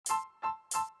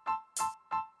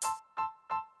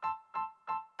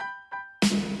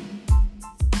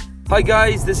Hi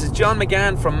guys, this is John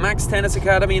McGann from Max Tennis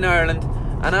Academy in Ireland,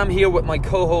 and I'm here with my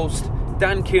co-host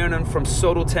Dan Kiernan from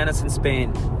Soto Tennis in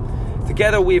Spain.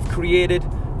 Together we've created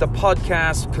the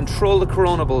podcast Control the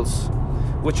Coronables,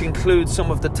 which includes some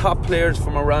of the top players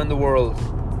from around the world.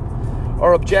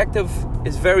 Our objective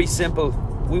is very simple.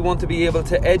 We want to be able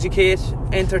to educate,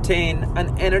 entertain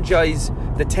and energize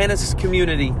the tennis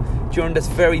community during this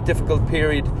very difficult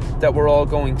period that we're all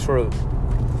going through.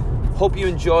 Hope you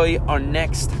enjoy our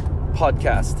next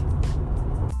podcast.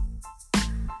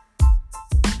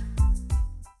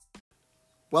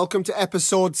 Welcome to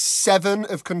episode 7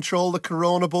 of Control the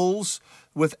Coronables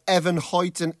with Evan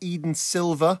Hoyt and Eden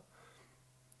Silva,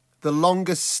 the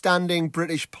longest standing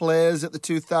British players at the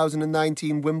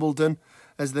 2019 Wimbledon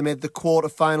as they made the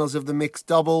quarterfinals of the mixed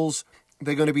doubles.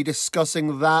 They're going to be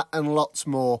discussing that and lots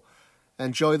more.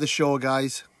 Enjoy the show,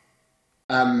 guys.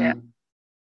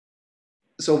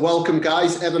 So welcome,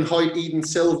 guys. Evan Hoyt, Eden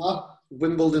Silva,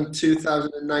 Wimbledon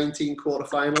 2019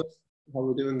 quarterfinals. How are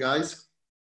we doing, guys?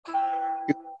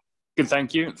 Good,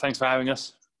 thank you. Thanks for having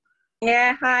us.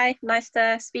 Yeah, hi. Nice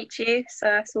to speak to you.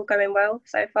 So it's all going well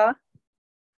so far.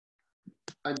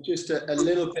 And just a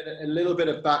little bit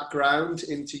of background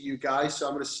into you guys. So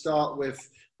I'm going to start with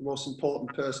the most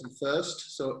important person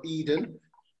first. So Eden,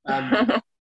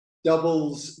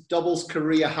 doubles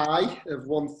career high of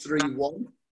 131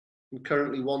 and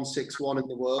currently 161 in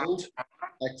the world.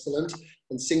 Excellent.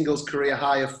 And singles career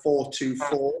high of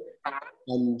 424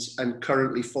 and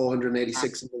currently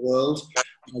 486 in the world.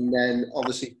 And then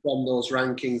obviously from those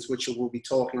rankings, which we'll be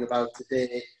talking about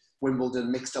today,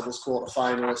 Wimbledon mixed doubles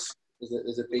quarterfinalists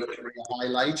is a big career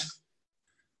highlight.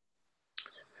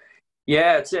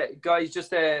 Yeah, it's it, guys.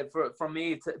 Just from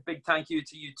me, it's a big thank you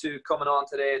to you two coming on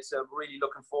today. It's really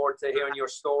looking forward to hearing your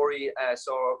story.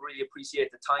 So I really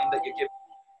appreciate the time that you give.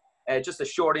 Just a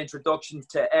short introduction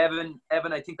to Evan.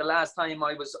 Evan, I think the last time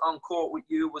I was on court with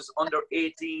you was under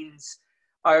 18s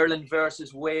Ireland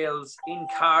versus Wales in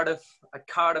Cardiff at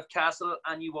Cardiff Castle,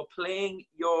 and you were playing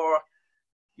your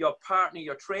partner,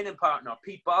 your training partner,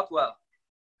 Pete Bothwell.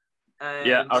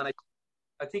 And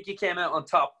I think you came out on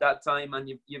top that time, and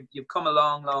you've come a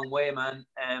long way, man.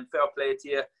 Fair play to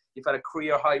you. You've had a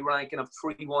career high ranking of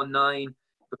 319,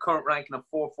 the current ranking of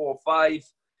 445.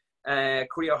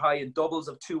 Career high in doubles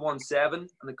of 217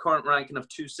 and the current ranking of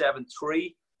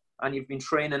 273, and you've been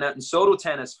training out in Soto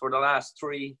tennis for the last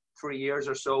three years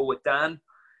or so with Dan.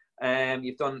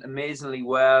 You've done amazingly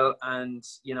well, and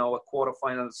you know, at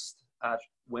quarterfinals at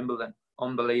Wimbledon,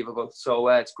 unbelievable. So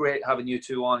it's great having you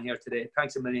two on here today.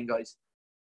 Thanks a million, guys.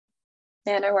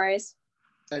 Yeah, no worries.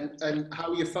 And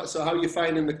how are you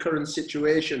finding the current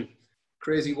situation?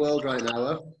 Crazy world right now,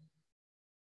 huh?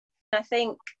 I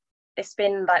think it's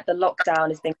been like the lockdown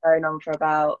has been going on for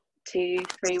about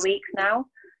 2-3 weeks now.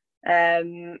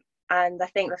 And I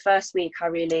think the first week I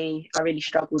really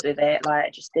struggled with it. Like, I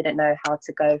just didn't know how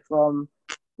to go from,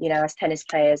 you know, as tennis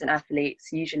players and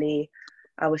athletes, usually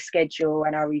our schedule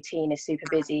and our routine is super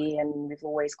busy and we've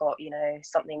always got, you know,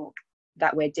 something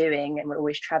that we're doing and we're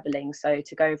always traveling. So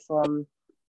to go from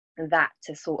that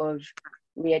to sort of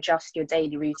readjust your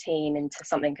daily routine into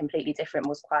something completely different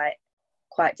was quite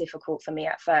difficult for me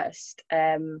at first.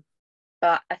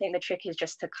 But I think the trick is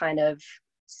just to kind of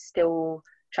still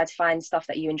try to find stuff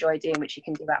that you enjoy doing, which you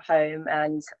can do at home,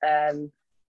 and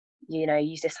you know,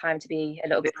 use this time to be a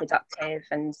little bit productive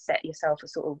and set yourself a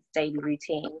sort of daily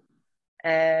routine.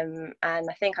 And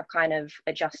I think I've kind of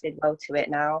adjusted well to it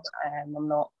now. I'm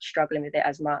not struggling with it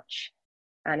as much.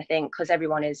 And I think because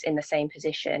everyone is in the same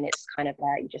position, it's kind of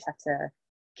like you just have to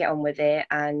get on with it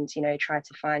and, you know, try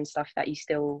to find stuff that you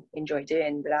still enjoy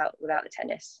doing without the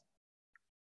tennis.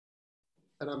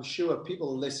 And I'm sure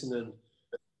people listening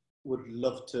would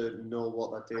love to know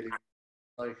what that daily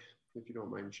like, if you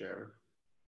don't mind sharing.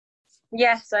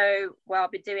 Yeah, so I'll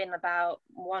be doing about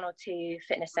 1 or 2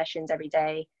 fitness sessions every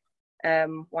day,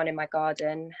 one in my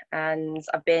garden, and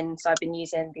I've been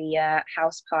using the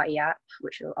House Party app,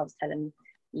 which I was telling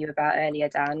you about earlier,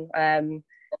 Dan.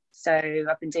 So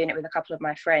I've been doing it with a couple of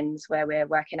my friends where we're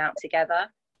working out together.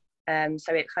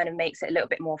 So it kind of makes it a little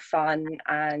bit more fun,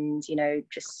 and, you know,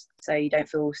 just so you don't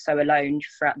feel so alone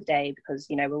throughout the day, because,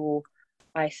 you know, we're all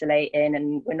isolating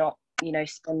and we're not, you know,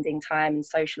 spending time and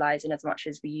socializing as much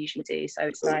as we usually do. So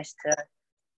it's nice to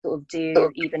sort of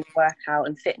do even workout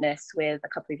and fitness with a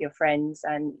couple of your friends,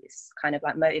 and it's kind of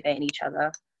like motivating each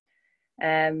other.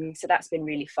 So that's been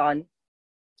really fun.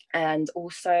 And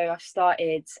also I've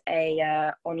started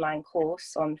a online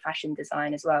course on fashion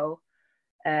design as well.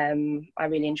 I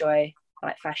really enjoy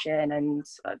like fashion, and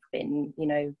I've been, you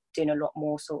know, doing a lot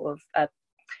more sort of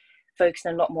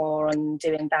focusing a lot more on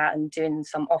doing that and doing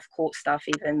some off-court stuff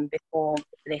even before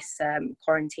this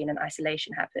quarantine and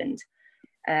isolation happened.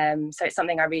 So it's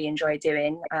something I really enjoy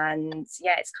doing, and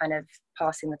yeah, it's kind of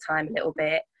passing the time a little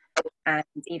bit. And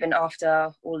even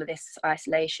after all of this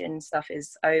isolation stuff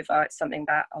is over, it's something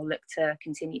that I'll look to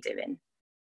continue doing.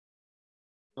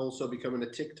 Also becoming a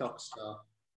TikTok star.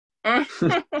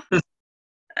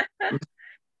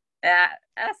 Yeah,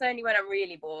 that's only when I'm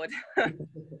really bored.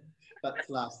 That's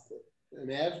last.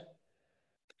 And Ev?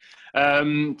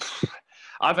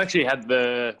 I've actually had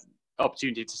the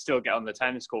opportunity to still get on the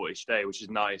tennis court each day, which is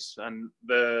nice. And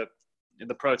the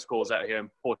protocols out here in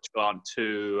Portugal aren't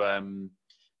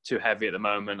too heavy at the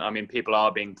moment. I mean, people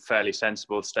are being fairly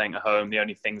sensible, staying at home. The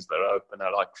only things that are open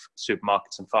are like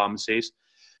supermarkets and pharmacies.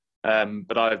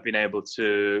 But I've been able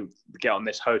to get on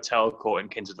this hotel court in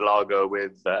Quinta do Lago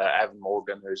with Evan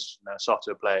Morgan, who's a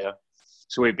soccer player.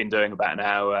 So we've been doing about an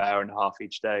hour and a half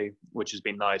each day, which has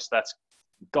been nice. That's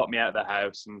got me out of the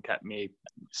house and kept me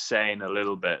sane a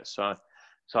little bit. So I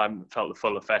haven't felt the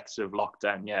full effects of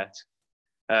lockdown yet.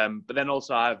 But then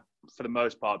also I've, for the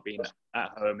most part, been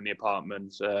at home in the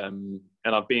apartment, and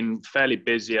I've been fairly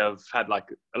busy. I've had like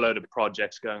a load of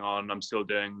projects going on. I'm still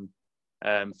doing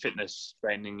fitness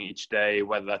training each day,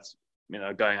 whether that's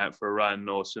going out for a run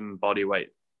or some body weight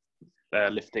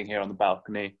lifting here on the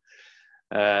balcony.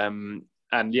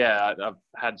 And yeah, I've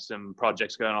had some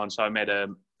projects going on. So I made a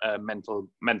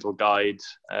mental guide,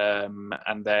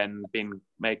 and then been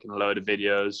making a load of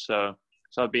videos. So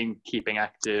I've been keeping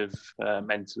active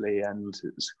mentally, and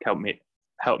it's helped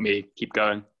me keep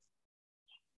going.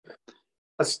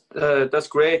 That's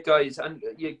great, guys. And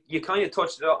you kind of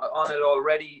touched on it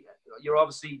already. You're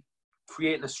obviously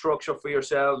creating a structure for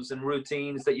yourselves and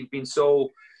routines that you've been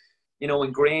so,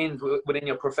 ingrained within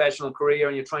your professional career,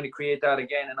 and you're trying to create that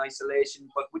again in isolation.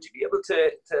 But would you be able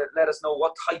to let us know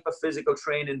what type of physical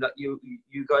training that you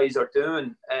guys are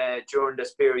doing during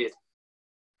this period?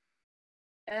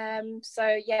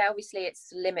 So yeah, obviously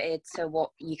it's limited to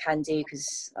what you can do,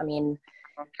 because I mean,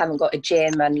 haven't got a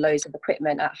gym and loads of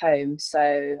equipment at home,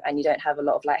 and you don't have a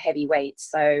lot of like heavy weights.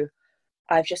 So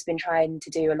I've just been trying to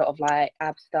do a lot of like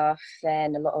ab stuff.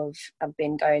 Then I've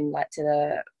been going like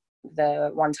to the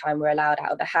one time we're allowed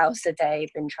out of the house a day.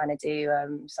 Been trying to do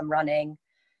some running,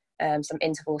 some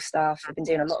interval stuff. I've been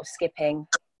doing a lot of skipping.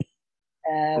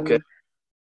 Okay.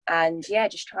 And yeah,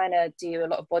 just trying to do a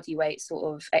lot of body weight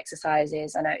sort of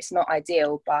exercises. I know it's not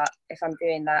ideal, but if I'm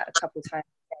doing that a couple of times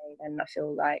a day, then I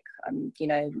feel like I'm,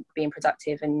 being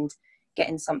productive and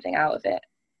getting something out of it.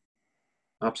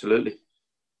 Absolutely.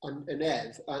 And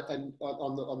Ev, and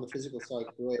on the physical side,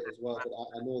 great as well. But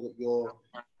I know that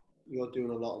you're doing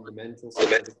a lot on the mental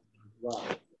side as well.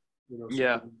 So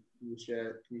yeah. Can you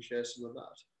share some of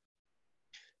that?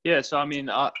 Yeah. So I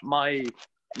mean,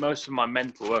 most of my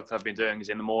mental work I've been doing is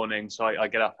in the morning. So I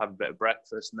get up, have a bit of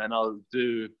breakfast, and then I'll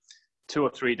do 2 or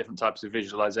 3 different types of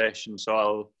visualization.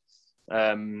 So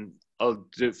I'll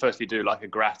firstly do like a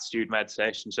gratitude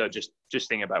meditation. So just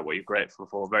think about what you're grateful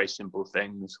for. Very simple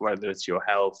things, whether it's your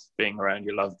health, being around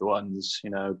your loved ones,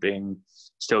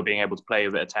 still being able to play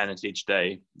a bit of tennis each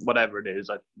day, whatever it is.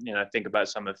 I think about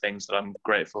some of the things that I'm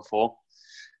grateful for.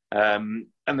 And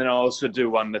then I also do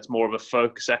one that's more of a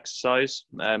focus exercise.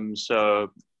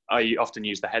 So I often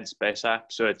use the Headspace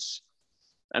app. So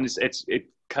it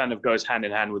kind of goes hand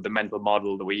in hand with the mental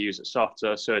model that we use at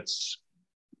SOTA. So it's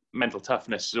mental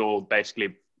toughness is all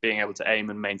basically being able to aim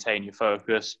and maintain your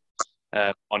focus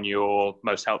on your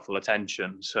most helpful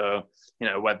attention. So,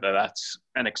 whether that's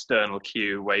an external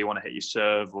cue where you want to hit your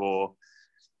serve, or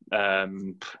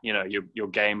your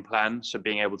game plan. So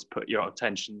being able to put your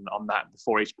attention on that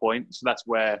before each point. So that's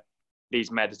where these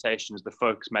meditations, the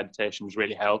focus meditations,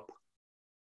 really help.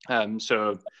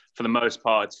 So for the most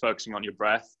part, it's focusing on your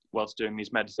breath whilst doing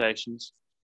these meditations.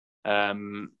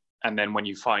 And then when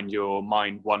you find your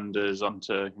mind wanders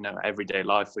onto, everyday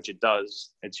life, which it does,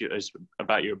 it's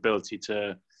about your ability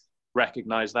to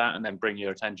recognize that and then bring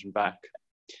your attention back.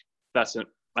 That's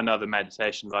another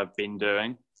meditation that I've been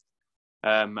doing.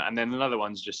 And then another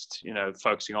one's just,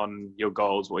 focusing on your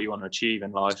goals, what you want to achieve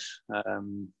in life,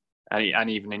 and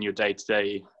even in your day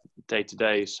to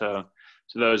day. So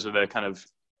those are the kind of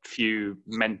few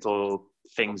mental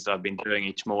things that I've been doing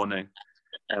each morning.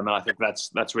 And I think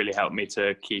that's really helped me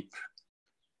to keep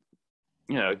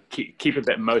a bit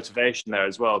of motivation there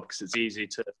as well, because it's easy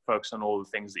to focus on all the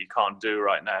things that you can't do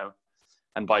right now.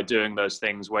 And by doing those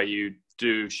things where you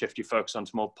do shift your focus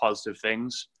onto more positive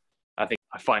things,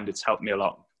 I find it's helped me a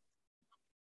lot.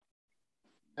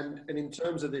 And in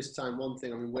terms of this time, one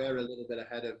thing, I mean, we're a little bit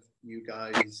ahead of you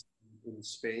guys in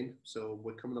Spain. So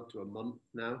we're coming up to a month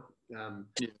now.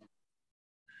 Yeah.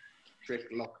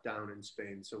 strict lockdown in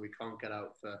Spain, so we can't get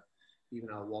out for even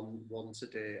our once a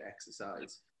day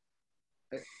exercise.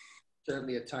 It's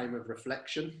certainly a time of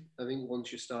reflection. I think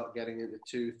once you start getting into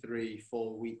 2, 3,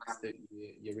 4 weeks that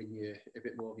you're in a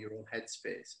bit more of your own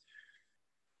headspace.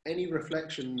 Any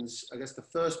reflections, I guess the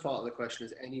first part of the question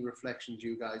is any reflections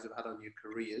you guys have had on your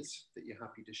careers that you're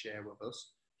happy to share with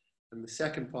us? And the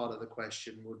second part of the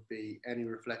question would be any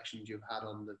reflections you've had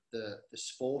on the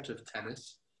sport of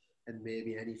tennis, and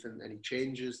maybe any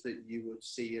changes that you would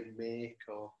see and make,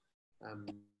 or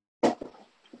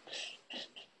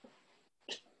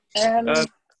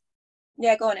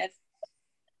yeah, go on, Ev.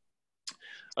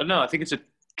 I don't know. I think it's a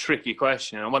tricky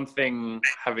question. And one thing,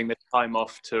 having the time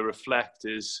off to reflect,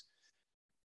 is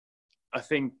I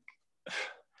think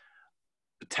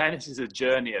tennis is a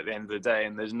journey at the end of the day,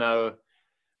 and there's no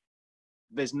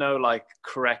like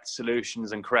correct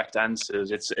solutions and correct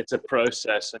answers. It's a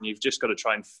process, and you've just got to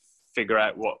try and figure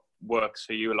out what works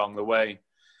for you along the way.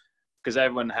 Because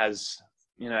everyone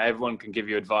can give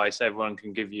you advice, everyone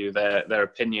can give you their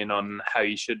opinion on how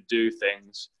you should do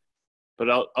things, but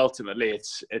ultimately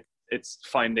it's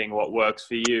finding what works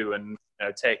for you, and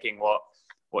taking what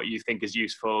you think is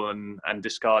useful and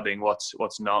discarding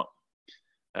what's not.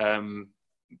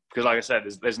 Because like I said,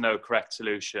 there's no correct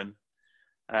solution.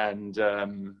 And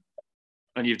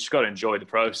you've just got to enjoy the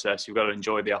process. You've got to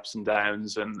enjoy the ups and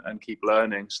downs and keep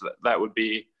learning. So that would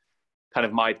be kind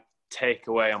of my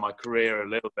takeaway on my career a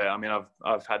little bit. I mean,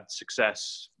 I've had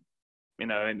success,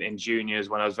 in juniors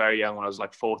when I was very young, when I was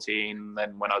like 14.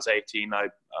 Then when I was 18, I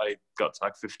got to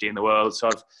like 50 in the world. So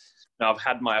I've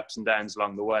had my ups and downs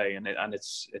along the way, and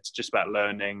it's just about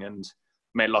learning, and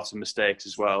made lots of mistakes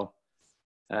as well.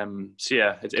 So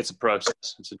yeah, it's a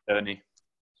process. It's a journey.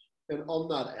 And on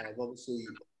that, Ed, obviously,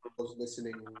 I was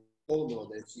listening, all know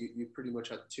this, you pretty much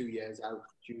had 2 years out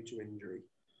due to injury.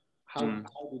 How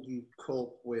did you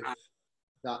cope with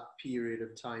that period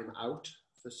of time out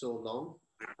for so long?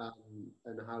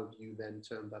 And how do you then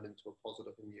turn that into a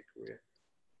positive in your career?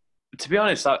 To be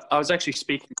honest, I was actually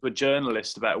speaking to a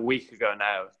journalist about a week ago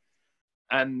now,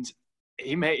 and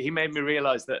he made me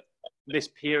realize that this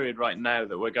period right now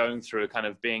that we're going through, kind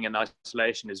of being in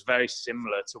isolation, is very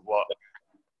similar to what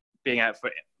being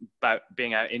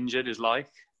out injured is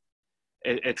like.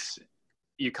 It's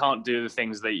you can't do the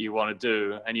things that you want to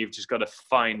do, and you've just got to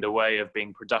find a way of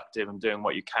being productive and doing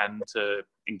what you can to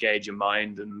engage your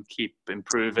mind and keep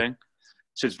improving.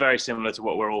 So it's very similar to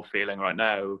what we're all feeling right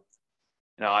now.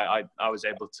 I was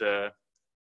able to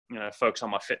focus on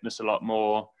my fitness a lot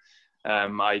more.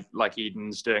 I, like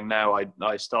Eden's doing now,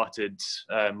 I started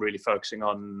really focusing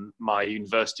on my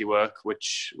university work,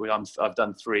 which I've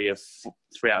done 3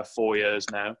 out of 4 years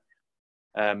now.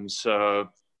 So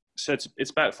it's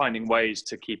about finding ways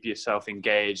to keep yourself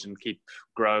engaged and keep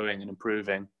growing and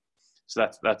improving. So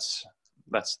that's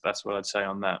what I'd say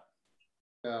on that.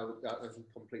 I can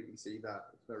completely see that.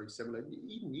 It's very similar.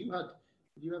 Eden,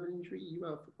 did you have an injury? You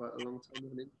were out for quite a long time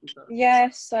with an injury. Yeah,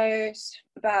 so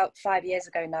about 5 years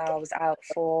ago now, I was out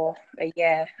for a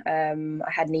year. I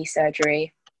had knee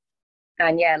surgery,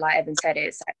 and yeah, like Evan said,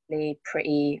 it's actually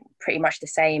pretty much the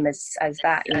same as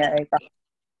that, But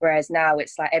whereas now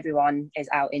it's like everyone is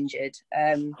out injured.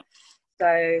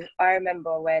 So I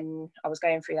remember when I was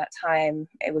going through that time,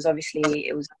 I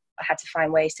had to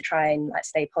find ways to try and like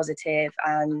stay positive.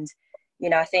 And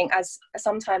I think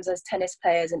sometimes as tennis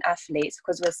players and athletes,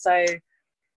 because we're so,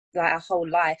 like, our whole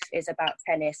life is about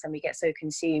tennis, and we get so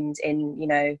consumed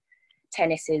in,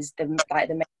 tennis is the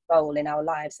main goal in our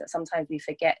lives, that sometimes we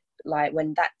forget, like,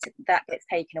 when that gets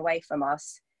taken away from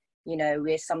us, we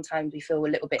feel a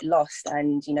little bit lost.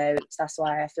 And, that's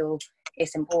why I feel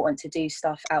it's important to do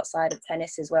stuff outside of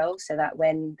tennis as well, so that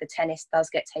when the tennis does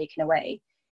get taken away,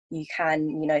 you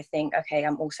can, think, okay,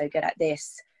 I'm also good at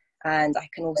this, and I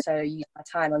can also use my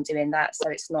time on doing that. So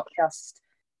it's not just,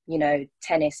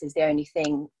 tennis is the only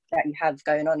thing that you have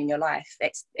going on in your life.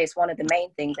 It's one of the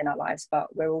main things in our lives,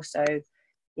 but we're also,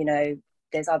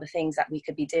 there's other things that we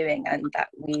could be doing and that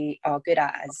we are good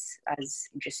at as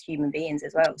just human beings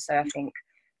as well. So I think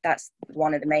that's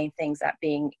one of the main things that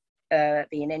being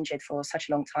injured for such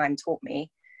a long time taught me,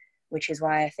 which is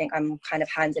why I think I'm kind of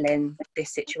handling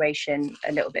this situation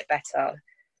a little bit better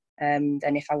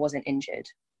than if I wasn't injured.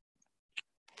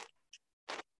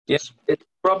 Yes, it's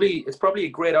probably a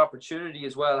great opportunity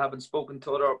as well, having spoken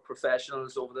to other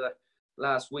professionals over the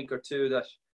last week or two, that,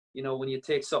 when you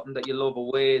take something that you love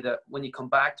away, that when you come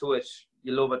back to it,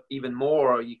 you love it even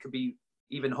more, or you could be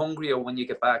even hungrier when you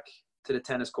get back to the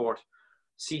tennis court.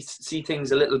 See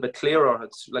things a little bit clearer.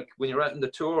 It's like when you're out on the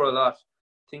tour a lot,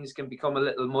 things can become a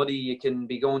little muddy. You can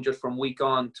be going just from week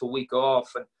on to week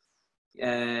off, and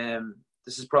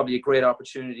this is probably a great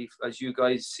opportunity, as you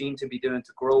guys seem to be doing,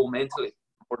 to grow mentally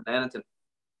more than anything.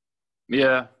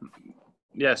 Yeah,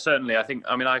 certainly. I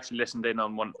actually listened in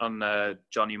on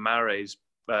Johnny Marais'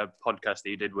 podcast that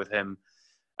you did with him,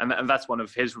 and that's one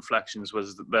of his reflections,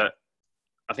 was that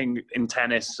I think in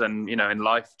tennis and in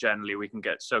life generally, we can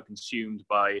get so consumed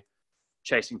by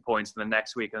chasing points in the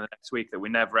next week and the next week that we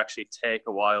never actually take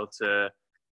a while to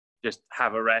just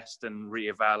have a rest and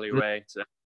reevaluate and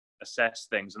assess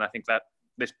things. And I think that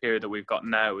this period that we've got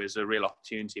now is a real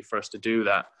opportunity for us to do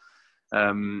that.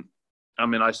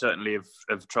 I certainly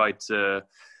have tried to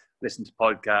listen to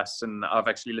podcasts, and I've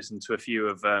actually listened to a few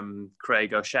of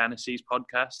Craig O'Shaughnessy's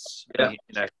podcasts. Yeah.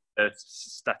 A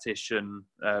statistician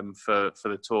for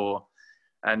the tour,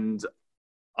 and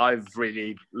I've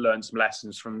really learned some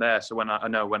lessons from there. So when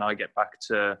I get back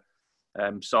to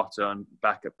Soto and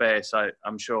back at base,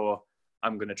 I'm sure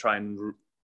I'm going to try and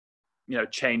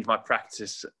change my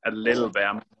practice a little bit.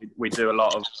 We do a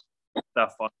lot of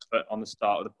stuff on the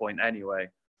start of the point anyway,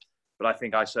 but I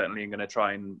think I certainly am going to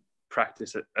try and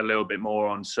practice a little bit more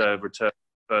on serve return,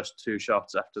 first 2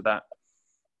 shots after that.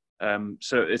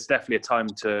 So it's definitely a time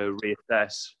to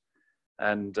reassess,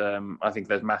 and I think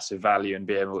there's massive value in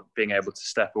being able to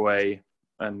step away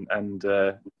and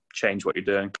change what you're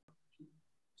doing.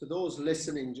 To those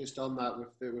listening, just on that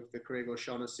with the Craig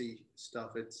O'Shaughnessy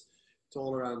stuff, it's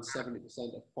all around 70%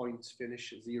 of points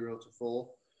finish 0 to 4.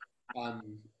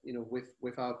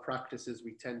 With our practices,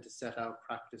 we tend to set our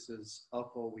practices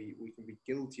up, or we can be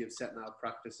guilty of setting our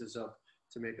practices up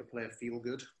to make a player feel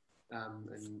good. And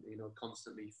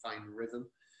constantly find rhythm,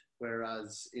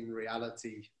 whereas in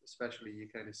reality, especially your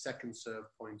kind of second serve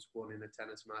points won in a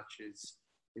tennis match is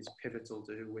pivotal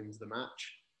to who wins the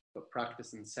match. But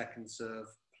practicing second serve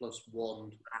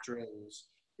 +1 drills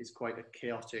is quite a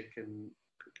chaotic and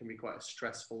can be quite a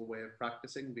stressful way of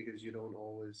practicing, because you don't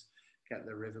always get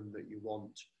the rhythm that you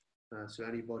want. So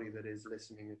anybody that is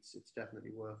listening, it's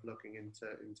definitely worth looking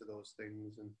into those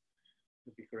things, and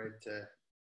it'd be great to.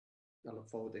 I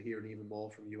look forward to hearing even more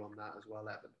from you on that as well,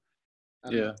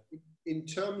 Evan. In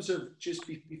terms of just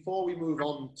before we move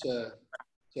on to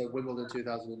Wimbledon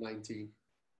 2019,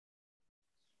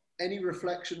 any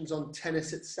reflections on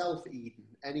tennis itself, Eden?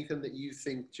 Anything that you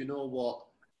think, do you know what,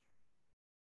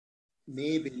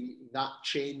 maybe that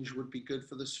change would be good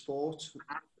for the sport?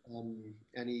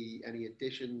 Any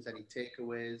additions, any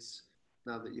takeaways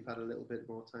now that you've had a little bit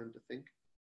more time to think?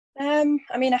 I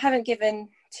haven't given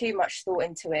too much thought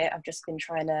into it. I've just been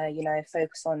trying to,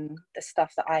 focus on the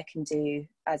stuff that I can do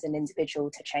as an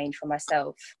individual to change for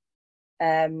myself.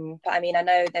 But I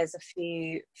know there's a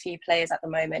few players at the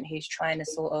moment who's trying to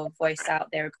sort of voice out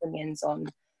their opinions on,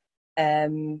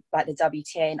 like the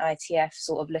WTA and ITF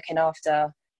sort of looking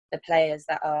after the players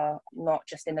that are not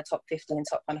just in the top 50 and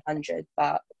top 100,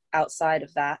 but outside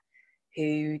of that,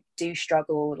 who do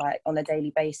struggle like on a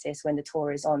daily basis when the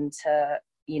tour is on to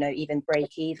even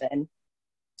break even.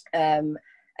 And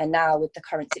now with the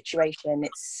current situation,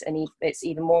 it's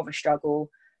even more of a struggle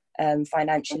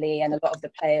financially, and a lot of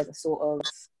the players are sort of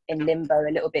in limbo,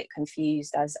 a little bit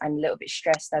confused and a little bit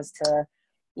stressed as to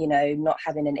not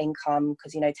having an income,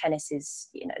 because tennis is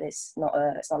it's not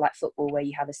like football where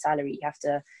you have a salary. You have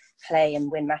to play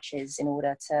and win matches in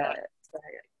order to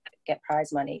get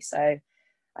prize money. So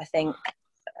I think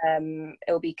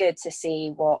it'll be good to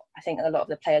see what I think a lot of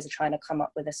the players are trying to come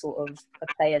up with, a sort of a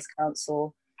players'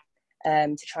 council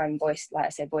to try and voice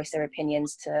their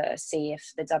opinions, to see if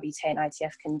the WTA and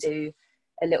ITF can do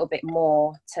a little bit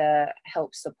more to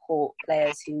help support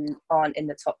players who aren't in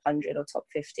the top 100 or top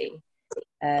 50.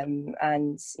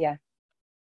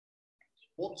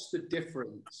 What's the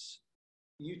difference?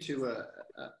 You two are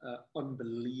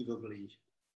unbelievably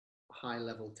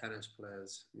high-level tennis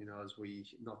players, as we,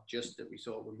 not just that we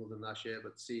saw at Wimbledon last year,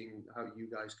 but seeing how you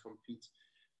guys compete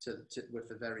with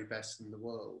the very best in the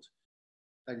world.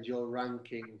 And your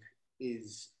ranking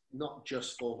is not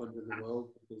just 400 in the world,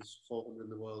 because 400 in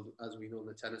the world, as we know in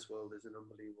the tennis world, is an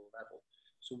unbelievable level.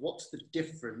 So what's the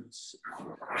difference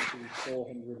between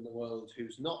 400 in the world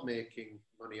who's not making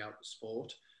money out of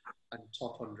sport and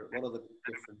top 100? What are the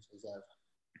big differences there?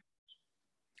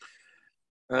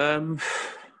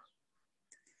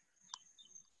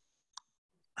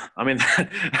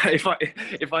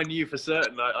 If I knew for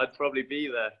certain, I'd probably be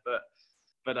there.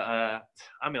 But I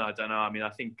don't know. I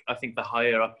think the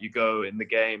higher up you go in the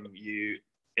game,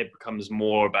 it becomes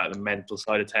more about the mental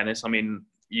side of tennis.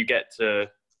 You get to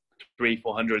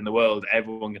 300-400 in the world,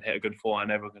 everyone can hit a good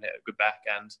forehand, everyone can hit a good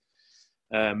backhand.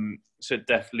 So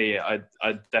definitely, I'd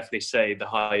definitely say the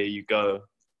higher you go,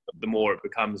 the more it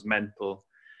becomes mental.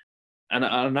 And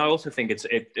I also think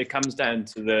it comes down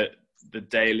to the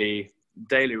daily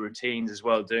routines as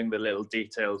well, doing the little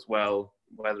details well,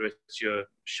 whether it's your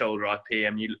shoulder IP.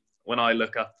 And when I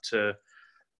look up to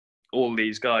all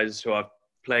these guys who I've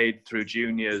played through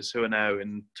juniors who are now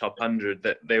in top 100,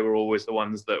 that they were always the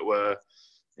ones that were,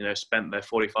 spent their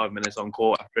 45 minutes on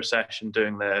court after a session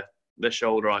doing their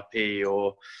shoulder IP,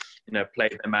 or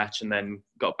played their match and then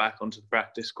got back onto the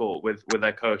practice court with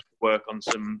their coach to work on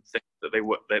some things that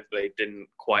they didn't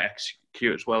quite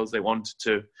execute as well as they wanted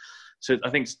to. So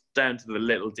I think it's down to the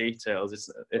little details.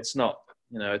 It's not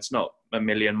it's not a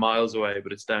million miles away,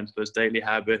 but it's down to those daily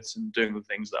habits and doing the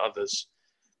things that others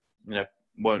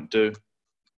won't do.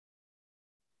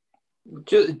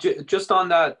 Just on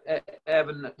that,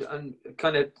 Evan, and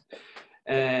kind of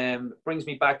brings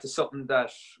me back to something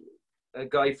that a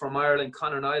guy from Ireland,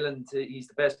 Conor Ireland, he's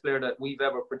the best player that we've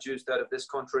ever produced out of this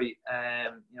country.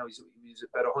 He's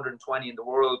about 120 in the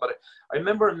world. But I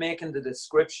remember him making the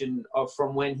description of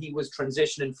from when he was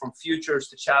transitioning from futures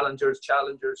to challengers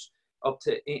up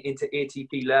to into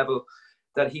ATP level,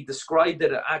 that he described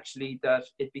it actually that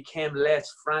it became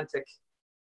less frantic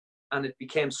and it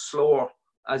became slower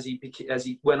as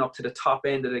he went up to the top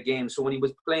end of the game. So when he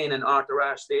was playing in Arthur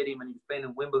Ashe Stadium and he was playing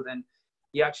in Wimbledon,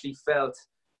 he actually felt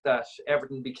that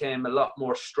everything became a lot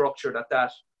more structured at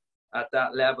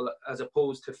that level, as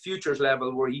opposed to futures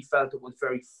level, where he felt it was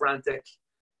very frantic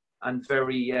and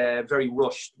very very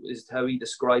rushed, is how he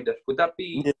described it. Would that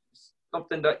be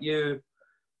something that you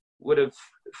would have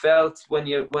felt when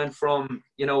you went from,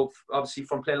 obviously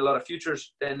from playing a lot of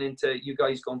futures then into you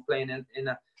guys going playing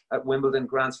at Wimbledon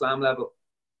Grand Slam level?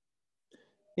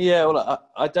 Yeah, well,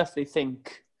 I definitely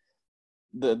think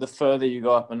the further you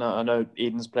go up, and I know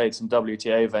Eden's played some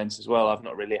WTA events as well. I've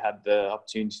not really had the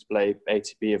opportunity to play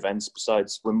ATP events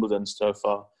besides Wimbledon so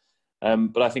far.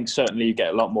 But I think certainly you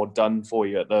get a lot more done for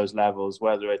you at those levels,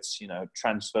 whether it's,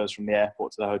 transfers from the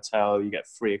airport to the hotel, you get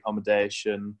free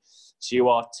accommodation. So you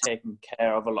are taken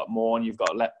care of a lot more and you've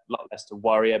got a lot less to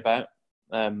worry about.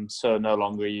 So no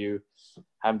longer are you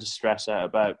having to stress out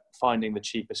about finding the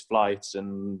cheapest flights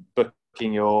and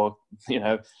booking your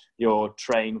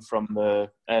train from the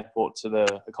airport to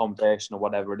the accommodation or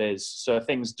whatever it is. So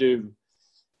things do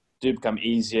become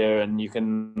easier, and you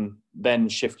can then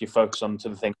shift your focus onto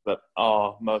the things that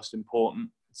are most important.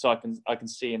 So I can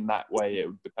see in that way it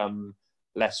would become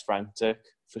less frantic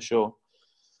for sure.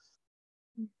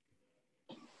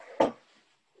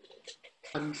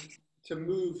 And to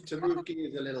move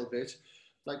gears a little bit,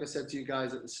 like I said to you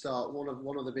guys at the start, one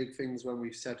of the big things when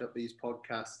we set up these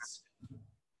podcasts,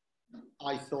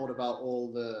 I thought about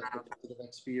all the positive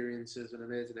experiences and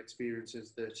amazing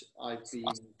experiences that I've been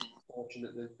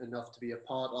fortunate enough to be a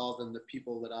part of, and the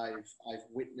people that I've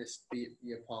witnessed be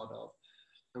a part of.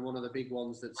 And one of the big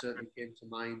ones that certainly came to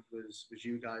mind was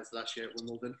you guys last year at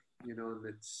Wimbledon. And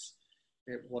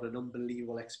what an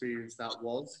unbelievable experience that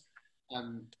was.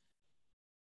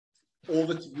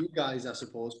 Over to you guys, I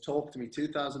suppose. Talk to me.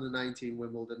 2019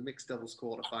 Wimbledon mixed doubles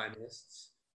quarterfinalists.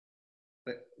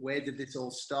 But where did this all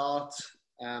start?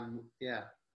 Over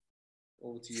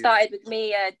to you. Started with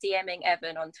me DMing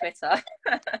Evan on Twitter.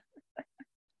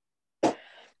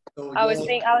 So I was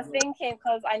thinking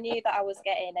because I knew that I was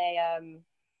getting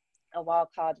a wild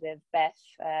card with Beth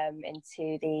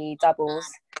into the doubles.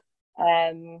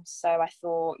 So I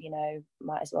thought,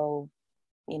 might as well,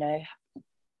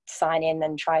 sign in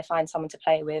and try find someone to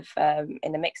play with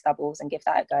in the mixed doubles and give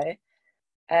that a go.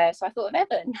 So I thought of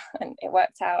Evan, and it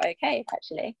worked out okay,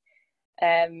 actually.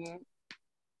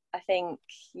 I think,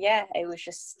 it was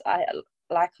just,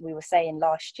 like we were saying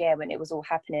last year when it was all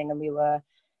happening and we were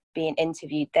being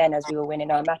interviewed then as we were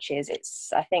winning our matches,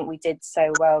 I think we did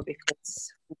so well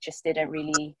because we just didn't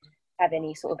really have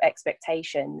any sort of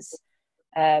expectations.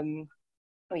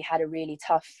 We had a really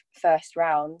tough first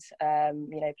round,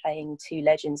 playing two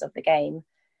legends of the game.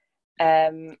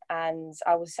 And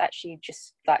I was actually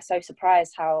just so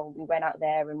surprised how we went out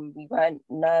there and we weren't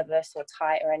nervous or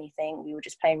tight or anything. We were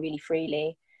just playing really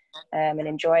freely and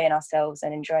enjoying ourselves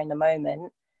and enjoying the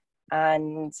moment.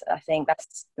 And I think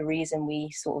that's the reason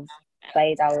we sort of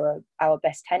played our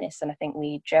best tennis. And I think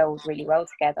we gelled really well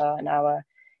together and our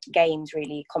games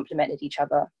really complemented each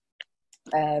other.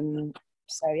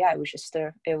 So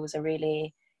it was a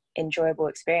really enjoyable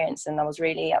experience, and I was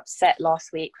really upset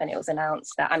last week when it was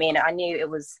announced that, I knew it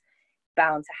was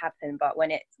bound to happen, but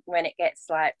when it gets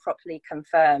properly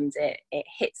confirmed, it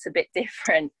hits a bit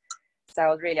different. So I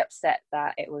was really upset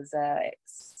that it was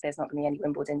there's not going to be any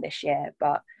Wimbledon this year,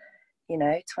 but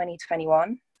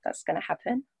 2021, that's going to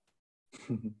happen.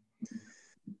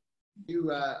 You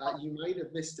might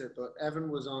have missed it, but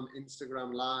Evan was on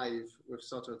Instagram Live with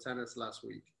Soto Tennis last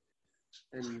week.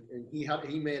 and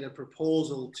he made a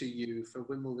proposal to you for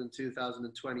Wimbledon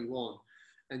 2021,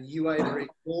 and you either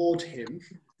ignored him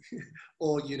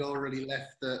or you'd already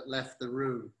left the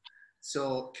room.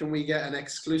 So can we get an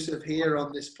exclusive here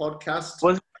on this podcast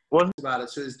about it?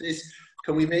 So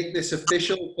can we make this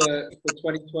official for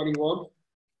 2021?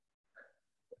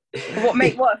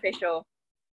 What official?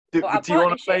 Do you want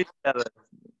to play together?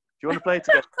 Do you want to play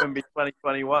together in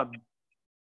 2021?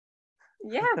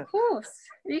 Yeah, of course.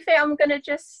 Do you think I'm going to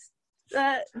just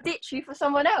ditch you for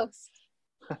someone else?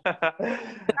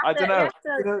 I don't know.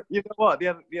 You know what? The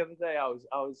other day I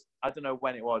was I don't know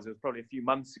when it was. It was probably a few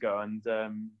months ago, and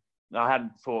I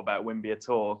hadn't thought about Wimby at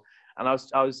all. And I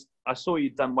saw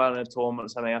you'd done well in a tournament or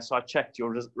something. So I checked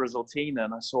your Resultina,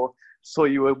 and I saw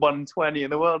you were 120 in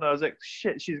the world. And I was like,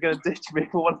 shit, she's going to ditch me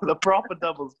for one of the proper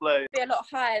doubles players. Be a lot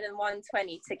higher than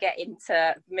 120 to get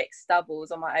into mixed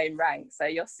doubles on my own rank. So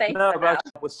you're safe. No, but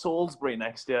with Salisbury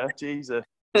next year, Jesus.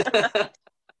 No,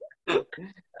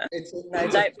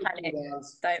 don't panic.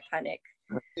 Don't panic.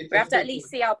 We have to at least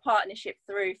see our partnership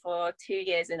through for 2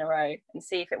 years in a row and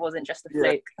see if it wasn't just a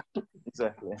fluke.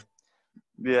 Exactly.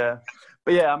 Yeah,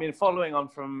 but yeah, I mean, following on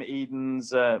from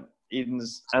Eden's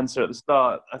answer at the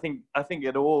start, I think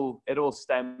it all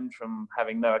stemmed from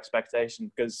having no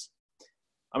expectation. Because,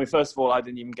 I mean, first of all, I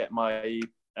didn't even get my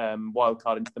wild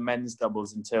card into the men's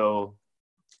doubles until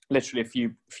literally a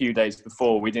few days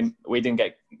before. We didn't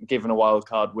get given a wild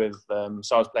card with.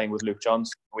 So I was playing with Luke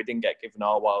Johnson. We didn't get given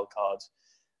our wild card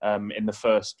in the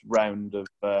first round of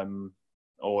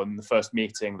or in the first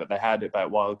meeting that they had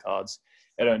about wild cards.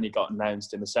 It only got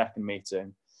announced in the second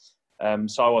meeting.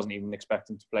 So I wasn't even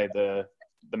expecting to play the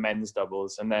men's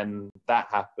doubles, and then that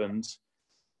happened.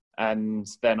 And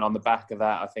then on the back of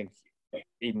that, I think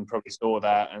Eden probably saw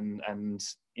that, and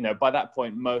you know, by that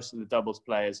point, most of the doubles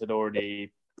players had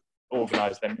already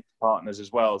organised their partners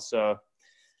as well. So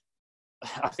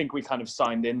I think we kind of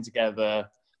signed in together,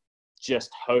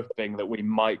 just hoping that we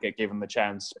might get given the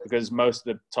chance, because most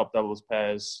of the top doubles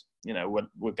pairs, you know,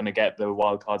 we're going to get the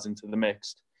wild cards into the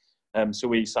mixed. So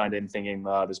we signed in thinking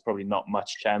that there's probably not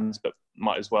much chance, but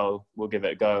we'll give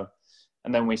it a go.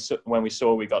 And then when we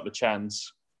saw we got the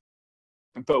chance,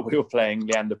 but we were playing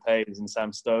Leander Paes and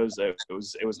Sam Stosur,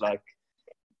 it was like,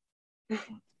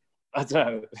 I don't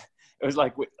know, it was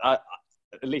like, at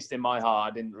least in my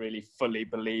heart, I didn't really fully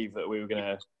believe that we were going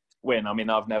to win. I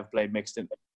mean, I've never played mixed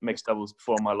doubles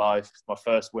before in my life. It's my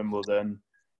first Wimbledon.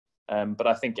 But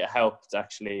I think it helped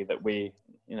actually that we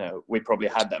probably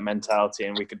had that mentality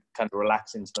and we could kind of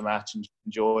relax into the match and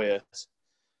enjoy it.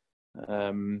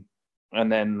 And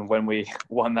then when we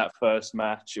won that first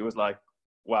match, it was like,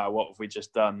 wow, what have we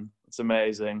just done? It's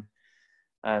amazing.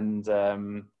 And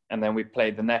then we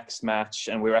played the next match,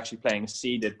 and we were actually playing a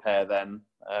seeded pair then.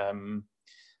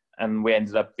 And we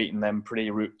ended up beating them pretty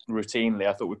routinely.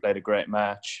 I thought we played a great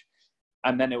match.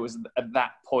 And then it was at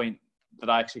that point that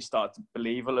I actually started to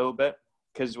believe a little bit,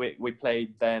 because we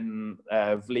played then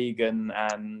Vliegen,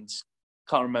 and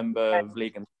can't remember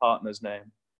Vliegen's partner's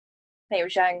name. I think it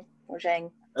was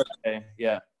Zhang. Okay,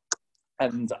 yeah.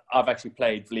 And I've actually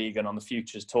played Vliegen on the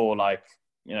Futures Tour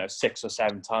 6 or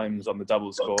 7 times on the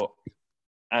doubles court.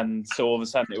 And so all of a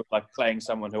sudden it was like playing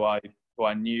someone who I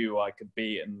knew I could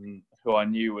beat, and who I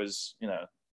knew was,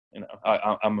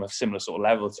 I'm a similar sort of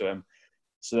level to him.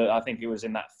 So I think it was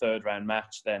in that third round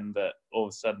match then that all of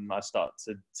a sudden I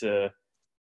started to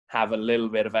have a little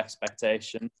bit of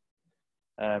expectation,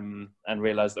 and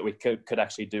realised that we could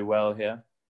actually do well here.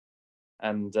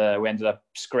 And we ended up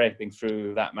scraping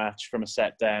through that match from a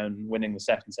set down, winning the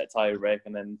second set tie break,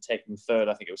 and then taking the third.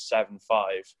 I think it was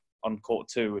 7-5 on court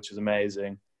 2, which was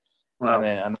amazing. Wow.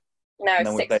 No,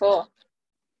 6-4.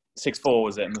 6-4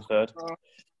 was it in the third?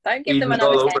 Don't give them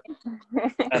another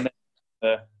game.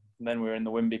 And then we were in the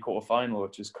Wimby quarterfinal,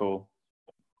 which is cool.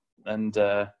 And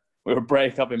we were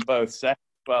break up in both sets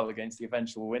as well against the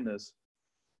eventual winners.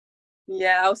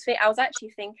 Yeah, I was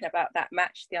actually thinking about that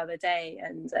match the other day,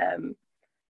 and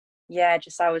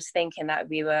I was thinking that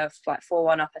we were like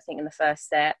 4-1 up, I think, in the first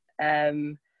set,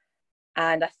 and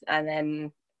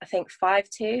then I think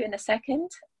 5-2 in the second.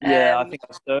 Yeah, I think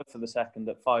I served for the second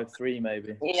at 5-3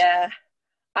 maybe. Yeah.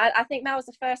 I think that was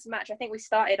the first match. I think we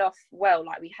started off well,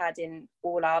 like we had in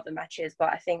all our other matches, but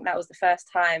I think that was the first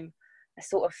time I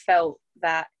sort of felt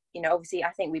that, obviously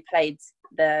I think we played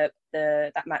that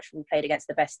match we played against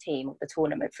the best team of the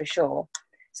tournament for sure.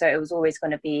 So it was always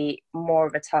going to be more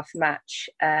of a tough match.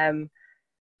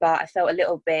 But I felt a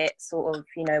little bit sort of,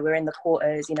 we're in the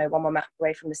quarters, one more match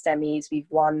away from the semis. We've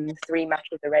won 3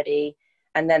 matches already.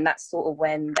 And then that's sort of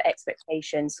when the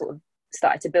expectations sort of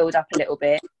started to build up a little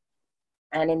bit.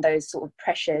 And in those sort of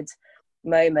pressured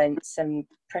moments and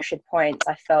pressured points,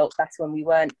 I felt that's when we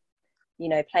weren't, you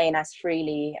know, playing as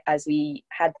freely as we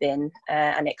had been,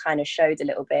 and it kind of showed a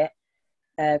little bit,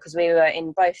 because we were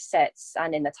in both sets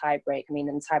and in the tiebreak. I mean,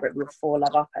 in the tiebreak we were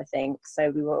 4-love up, I think, so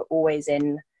we were always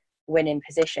in winning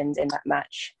positions in that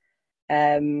match.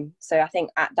 So I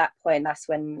think at that point, that's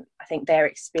when I think their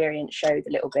experience showed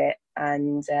a little bit,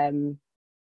 and I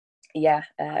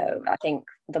think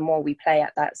the more we play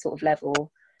at that sort of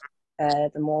level,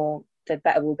 the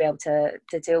better we'll be able to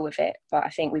deal with it. But I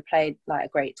think we played like a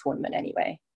great tournament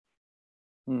anyway.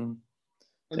 And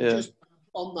just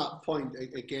on that point,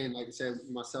 again, like I said,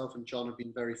 myself and John have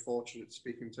been very fortunate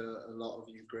speaking to a lot of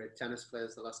you great tennis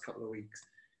players the last couple of weeks.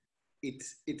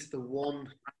 It's the one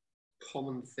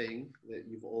common thing that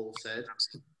you've all said.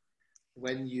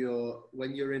 When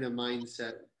you're in a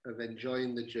mindset of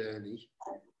enjoying the journey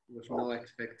with no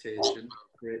expectation,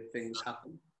 great things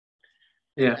happen.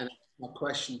 Yeah. And my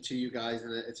question to you guys,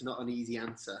 and it's not an easy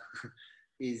answer,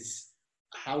 is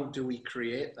how do we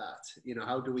create that? You know,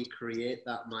 how do we create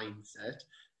that mindset?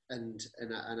 And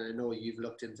I know you've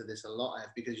looked into this a lot, Ev,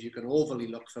 because you can overly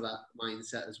look for that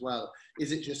mindset as well.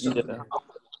 Is it just something that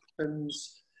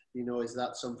happens? You know, is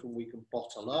that something we can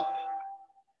bottle up?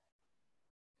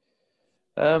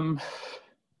 I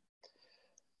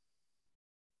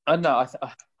know.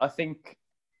 I think.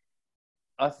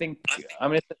 I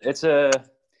mean,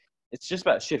 it's just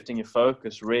about shifting your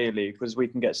focus, really, because we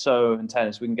can get so in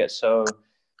tennis. We can get so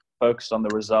focused on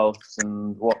the results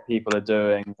and what people are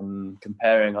doing and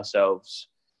comparing ourselves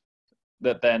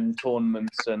that then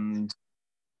tournaments and,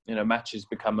 you know, matches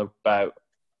become about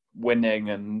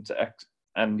winning and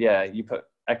you put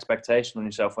expectation on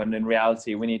yourself, when in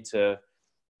reality we need to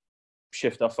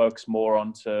shift our focus more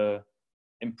onto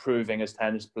improving as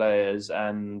tennis players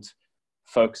and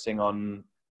focusing on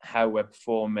how we're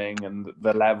performing and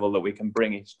the level that we can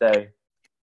bring each day.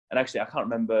 And actually, I can't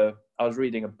remember, I was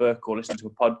reading a book or listening to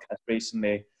a podcast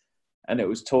recently, and he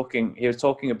was talking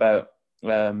about,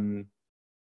 I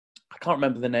can't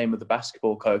remember the name of the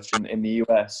basketball coach in the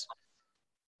US,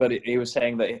 but he was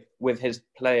saying that with his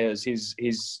players, he's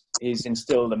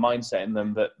instilled a mindset in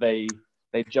them that they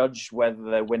judge whether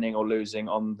they're winning or losing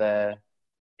on their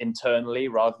internally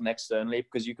rather than externally,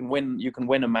 because you can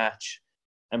win a match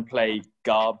and play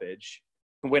garbage.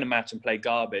 You can win a match and play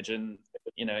garbage, and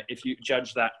you know, if you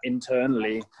judge that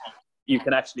internally, you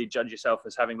can actually judge yourself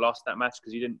as having lost that match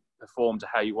because you didn't perform to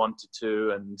how you wanted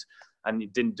to, and you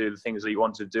didn't do the things that you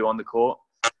wanted to do on the court.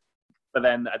 But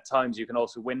then at times you can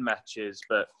also win matches,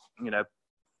 but you know,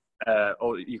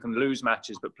 or you can lose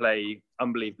matches but play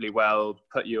unbelievably well,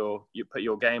 put your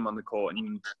game on the court,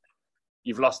 and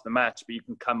you've lost the match, but you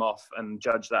can come off and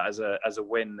judge that as a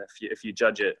win if you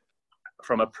judge it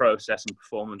from a process and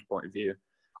performance point of view.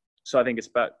 So I think it's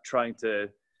about trying to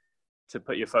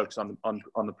put your focus on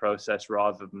the process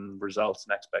rather than results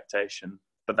and expectation.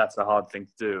 But that's a hard thing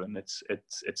to do, and it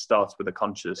starts with a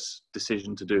conscious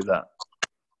decision to do that.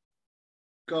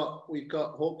 We've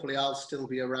got. Hopefully, I'll still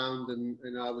be around, and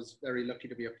I was very lucky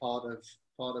to be a part of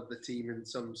the team in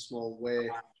some small way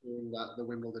during the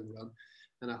Wimbledon run,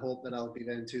 and I hope that I'll be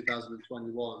there in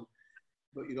 2021.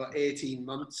 But you've got 18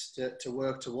 months to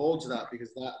work towards that,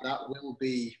 because that will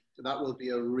be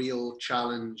a real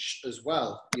challenge as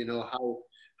well. You know,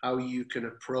 how you can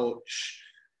approach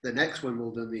the next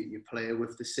Wimbledon that you play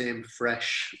with the same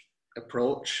fresh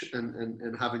approach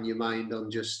and having your mind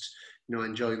on just, you know,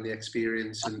 enjoying the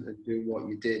experience and doing what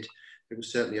you did. It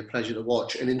was certainly a pleasure to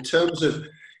watch. And in terms of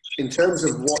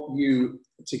what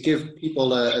to give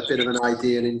people a bit of an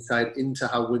idea and insight into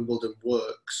how Wimbledon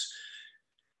works,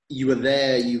 you were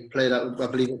there, you played out, I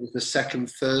believe it was the second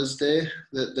Thursday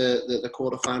that the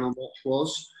quarterfinal match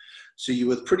was. So you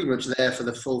were pretty much there for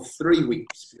the full 3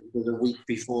 weeks. There's a week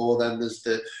before, then there's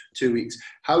the 2 weeks.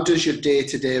 How does your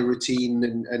day-to-day routine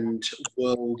and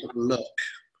world look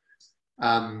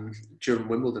during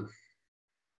Wimbledon?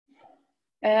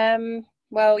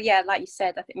 Well, yeah, like you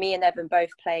said, I think me and Evan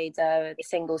both played the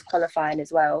singles qualifying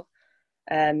as well.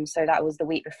 So that was the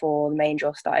week before the main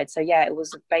draw started. So yeah, it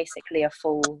was basically a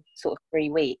full sort of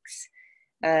 3 weeks.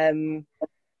 We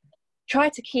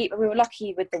were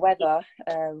lucky with the weather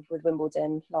with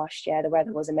Wimbledon last year. The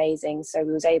weather was amazing. So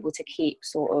we was able to keep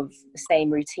sort of the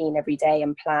same routine every day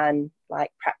and plan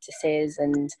like practices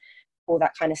and all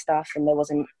that kind of stuff. And there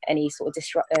wasn't any sort of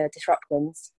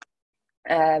disruptions.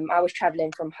 I was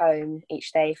travelling from home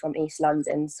each day from East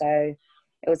London. So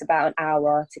it was about an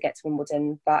hour to get to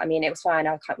Wimbledon, but I mean, it was fine.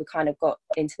 We kind of got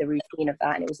into the routine of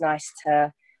that, and it was nice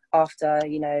to, after,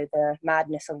 you know, the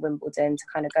madness of Wimbledon, to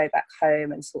kind of go back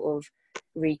home and sort of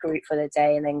regroup for the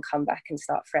day and then come back and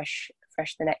start fresh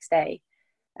the next day.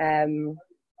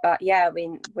 But yeah, I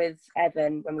mean, with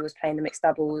Evan, when we was playing the mixed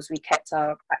doubles, we kept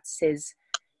our practices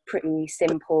pretty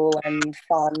simple and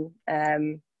fun.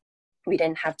 We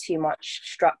didn't have too much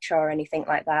structure or anything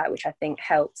like that, which I think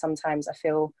helped. Sometimes I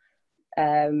feel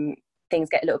things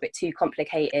get a little bit too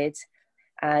complicated,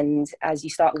 and as you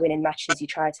start winning matches, you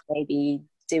try to maybe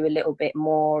do a little bit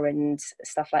more and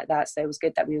stuff like that. So it was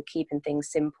good that we were keeping things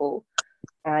simple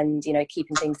and, you know,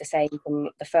 keeping things the same from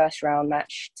the first round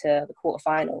match to the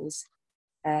quarterfinals.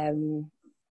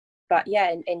 But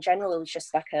yeah, in general, it was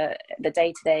just like the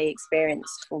day-to-day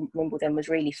experience for Wimbledon was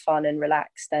really fun and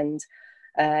relaxed, and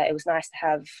it was nice to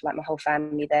have like my whole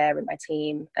family there and my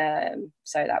team.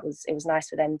 So it was nice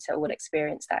for them to all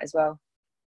experience that as well.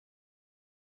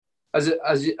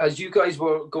 As you guys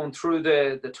were going through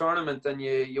the tournament and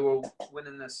you were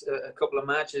winning this a couple of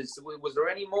matches, was there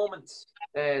any moment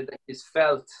that you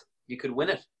felt you could win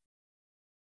it?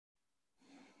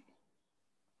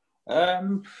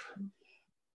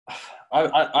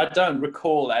 I don't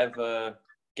recall ever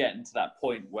getting to that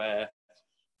point where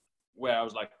I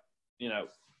was like, you know,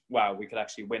 wow, we could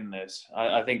actually win this.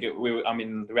 I think the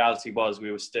reality was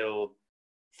we were still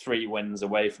 3 wins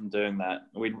away from doing that.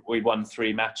 We won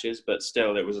 3 matches, but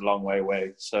still it was a long way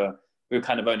away. So we were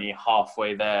kind of only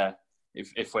halfway there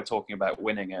if we're talking about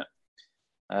winning it.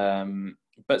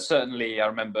 But certainly I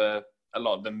remember a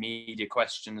lot of the media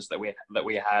questions that we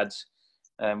had.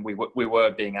 We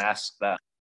were being asked that,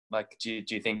 like, do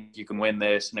you think you can win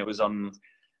this? And it was on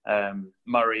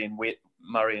Murray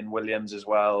and Williams as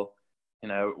well. You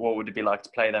know, what would it be like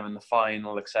to play them in the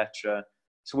final, etc.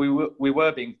 So we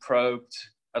were being probed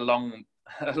along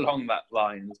that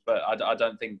lines, but I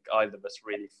don't think either of us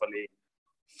really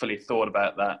fully thought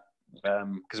about that,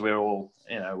 because we were all,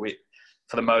 you know,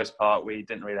 for the most part we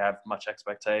didn't really have much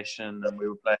expectation, and we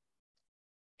were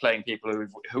playing people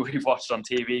who we've watched on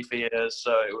TV for years.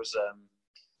 So it was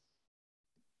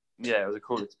it was a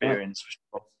cool experience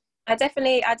for sure. I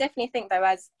definitely think though,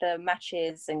 as the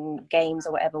matches and games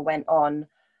or whatever went on,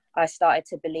 I started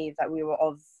to believe that we were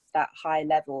of that high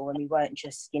level and we weren't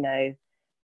just, you know,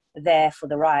 there for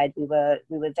the ride. We were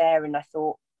there, and I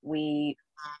thought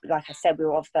like I said, we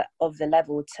were of the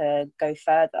level to go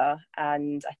further.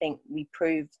 And I think we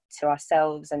proved to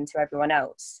ourselves and to everyone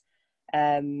else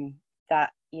that,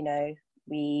 you know,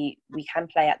 we can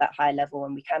play at that high level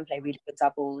and we can play really good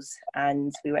doubles,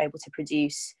 and we were able to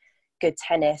produce good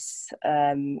tennis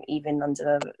even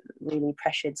under a really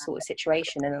pressured sort of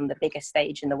situation and on the biggest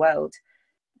stage in the world.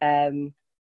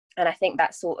 And I think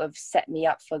that sort of set me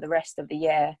up for the rest of the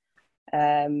year.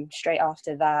 Straight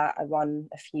after that, I won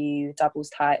a few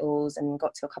doubles titles and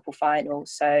got to a couple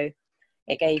finals. So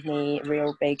it gave me a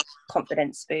real big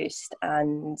confidence boost,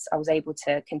 and I was able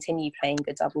to continue playing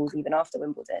good doubles even after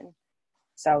Wimbledon.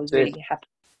 So I was really happy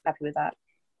with that.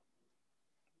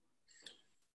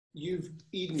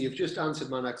 Eden, you've just answered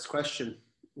my next question,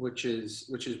 which is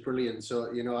brilliant.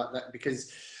 So, you know,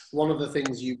 because one of the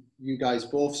things you guys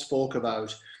both spoke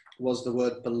about was the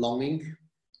word belonging,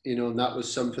 you know, and that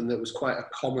was something that was quite a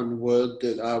common word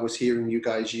that I was hearing you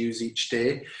guys use each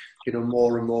day, you know,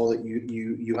 more and more, that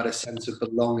you had a sense of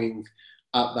belonging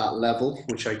at that level,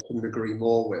 which I couldn't agree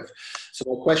more with. So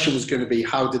my question was going to be,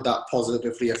 how did that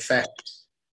positively affect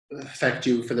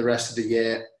you for the rest of the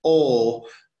year? Or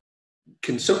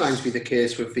can sometimes be the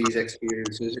case with these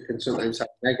experiences, it can sometimes have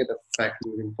a negative effect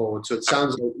moving forward. So it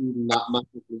sounds like even that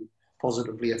massively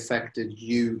positively affected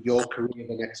your career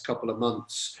the next couple of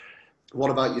months.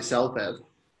 What about yourself, Ed?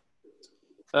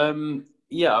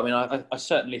 Yeah, I mean, I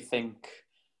certainly think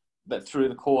that through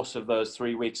the course of those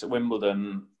 3 weeks at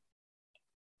Wimbledon,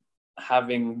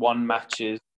 having won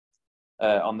matches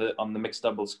on the mixed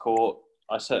doubles court,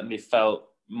 I certainly felt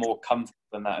more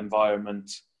comfortable in that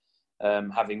environment.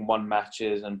 Having won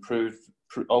matches and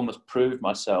almost proved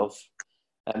myself.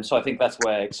 So I think that's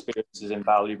where experience is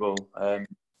invaluable.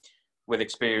 With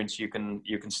experience, you can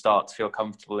start to feel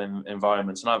comfortable in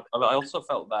environments. And I also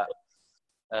felt that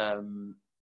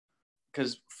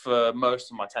because for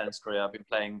most of my tennis career, I've been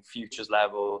playing futures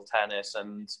level tennis,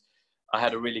 and I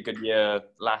had a really good year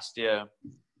last year.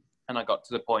 And I got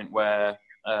to the point where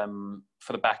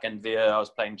for the back end of the year, I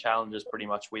was playing challengers pretty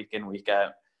much week in, week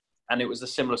out. And it was a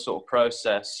similar sort of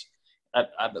process. At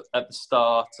the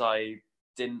start, I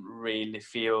didn't really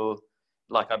feel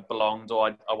like I belonged, or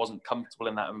I wasn't comfortable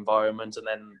in that environment. And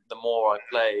then the more I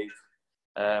played,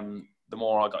 the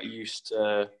more I got used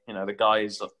to, you know, the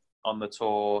guys on the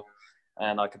tour,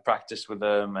 and I could practice with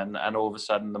them. And all of a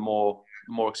sudden, the more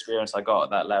experience I got at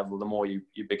that level, the more you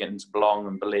begin to belong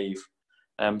and believe.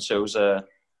 So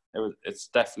it's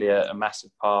definitely a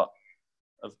massive part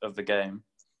of the game.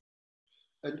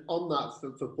 And on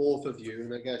that, for both of you,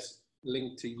 and I guess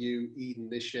linked to you, Eden,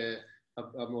 this year,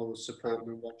 I'm always supporting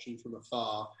and watching from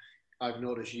afar. I've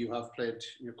noticed you have played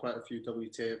quite a few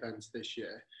WTA events this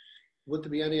year. Would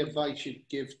there be any advice you'd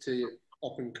give to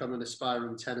up-and-coming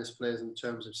aspiring tennis players in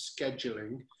terms of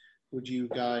scheduling? Would you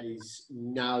guys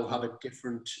now have a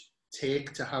different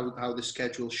take to how the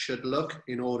schedule should look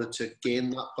in order to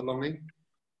gain that belonging?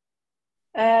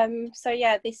 So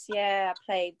yeah, this year I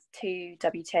played 2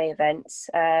 WTA events.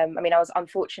 I mean, I was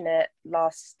unfortunate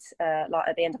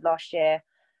at the end of last year.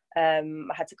 I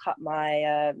had to cut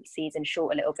my season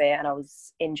short a little bit, and I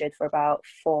was injured for about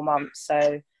 4 months.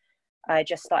 So I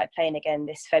just started playing again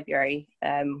this February,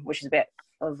 which is a bit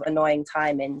of annoying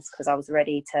timings because I was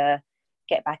ready to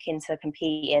get back into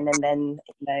competing, and then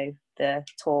the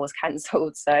tour was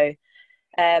cancelled. So,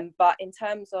 but in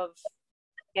terms of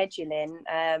scheduling,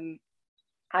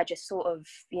 I just sort of,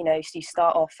 so you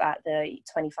start off at the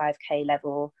 25k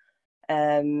level,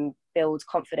 build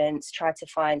confidence, try to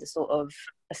find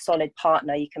a solid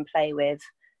partner you can play with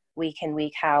week in,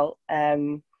 week out,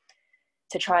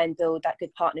 to try and build that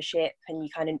good partnership, and you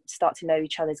kind of start to know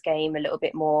each other's game a little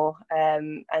bit more.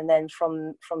 And then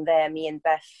from there, me and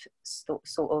Beth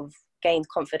sort of gained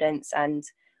confidence and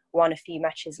won a few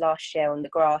matches last year on the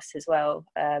grass as well,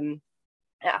 at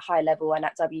a high level and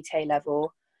at WTA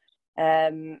level.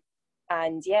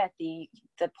 And yeah, the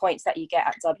points that you get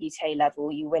at WTA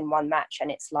level, you win 1 match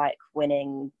and it's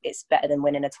better than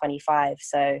winning a 25.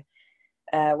 So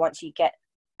once you get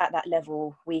at that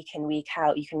level week in, week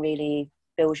out, you can really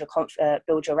build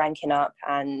your ranking up,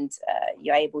 and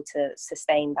you're able to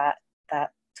sustain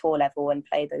that tour level and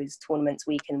play those tournaments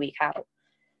week in, week out.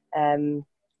 And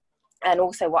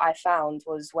also what I found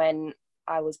was when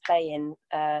I was playing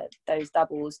those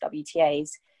doubles, WTAs,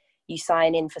 you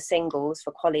sign in for singles,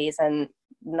 for qualies, and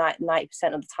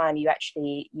 90% of the time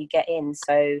you get in.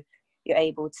 So you're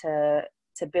able to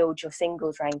build your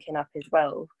singles ranking up as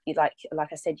well. You like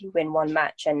I said, you win 1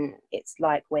 match and it's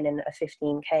like winning a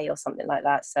 15k or something like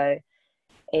that. So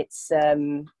it's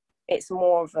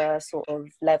more of a sort of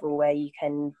level where you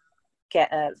can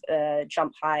get a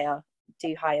jump higher,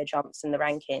 do higher jumps in the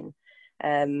ranking,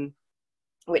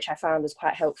 which I found was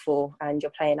quite helpful. And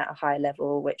you're playing at a high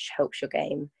level, which helps your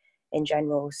game in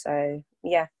general. So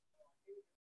yeah.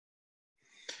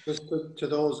 Just to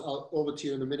those, I'll over to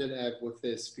you in a minute, Ev, with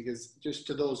this, because just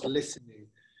to those listening,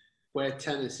 where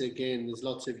tennis, again, there's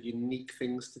lots of unique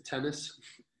things to tennis.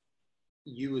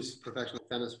 You as professional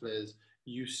tennis players,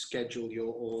 you schedule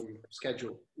your own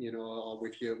schedule, or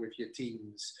with your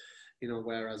teams,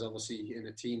 whereas obviously in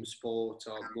a team sport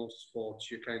or most sports,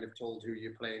 you're kind of told who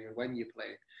you're playing and when you're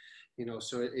playing.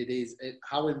 So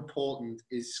how important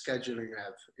is scheduling,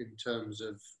 Ev, in terms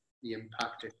of the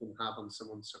impact it can have on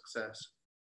someone's success?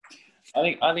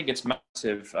 I think it's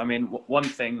massive. I mean, one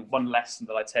lesson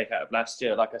that I take out of last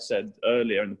year, like I said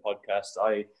earlier in the podcast,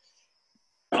 I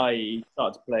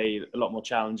started to play a lot more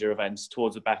challenger events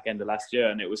towards the back end of last year,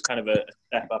 and it was kind of a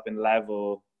step up in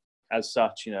level as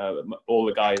such. All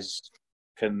the guys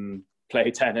can play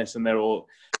tennis, and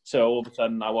so all of a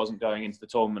sudden I wasn't going into the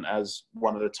tournament as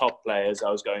one of the top players.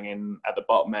 I was going in at the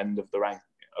bottom end of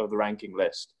the ranking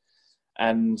list,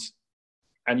 and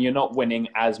you're not winning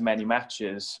as many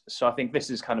matches. So I think this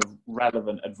is kind of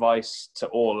relevant advice to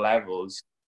all levels.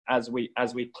 As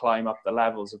we climb up the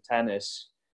levels of tennis,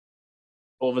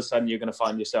 all of a sudden you're going to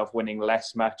find yourself winning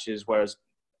less matches, whereas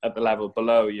at the level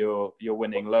below you're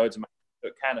winning loads of matches.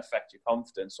 It can affect your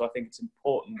confidence. So I think it's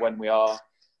important when we are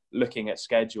looking at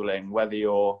scheduling, whether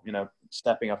you're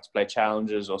stepping up to play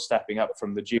challengers or stepping up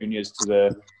from the juniors to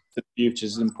the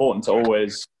futures, it's important to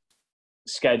always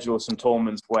schedule some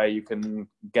tournaments where you can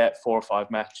get 4 or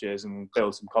 5 matches and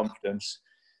build some confidence.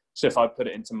 So if I put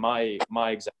it into my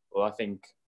example, I think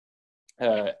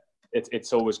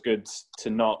it's always good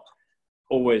to not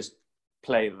always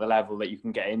play at the level that you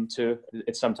can get into.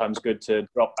 It's sometimes good to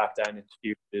drop back down into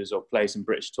futures or play some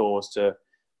British tours to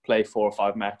play 4 or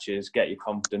 5 matches, get your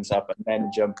confidence up, and then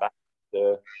jump back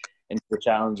into the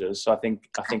challengers. So I think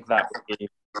that would be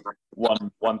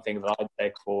one thing that I'd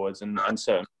take forwards, and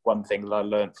certainly one thing that I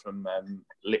learned from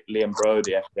Liam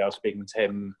Brody. Actually, I was speaking to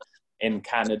him in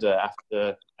Canada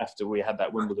after we had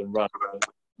that Wimbledon run.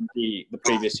 The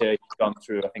previous year he'd gone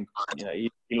through, I think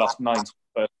he lost 90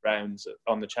 first rounds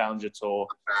on the Challenger Tour,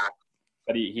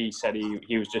 but he said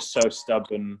he was just so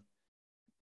stubborn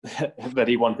that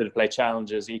he wanted to play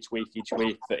challengers each week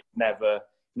that he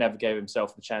never gave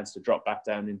himself the chance to drop back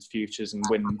down into futures and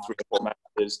win 3 or 4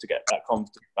 matches to get that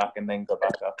confidence back and then go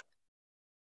back up.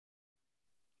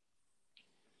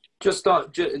 Just on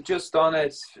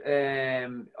it,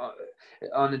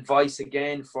 on advice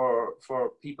again for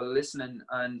people listening,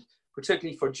 and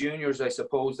particularly for juniors, I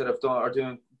suppose, that are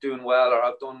doing well or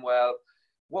have done well.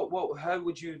 How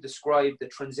would you describe the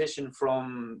transition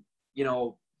from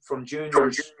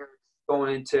juniors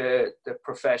going into the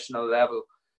professional level?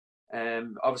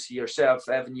 Obviously yourself,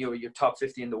 Evan, you're top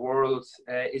 50 in the world.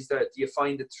 Do you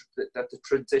find that the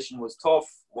transition was tough?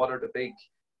 What are the big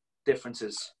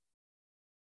differences?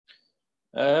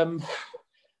 I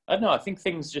don't know. I think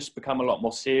things just become a lot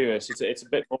more serious. It's a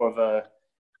bit more of a.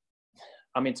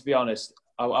 I mean, to be honest,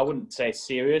 I wouldn't say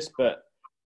serious, but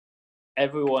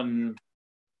everyone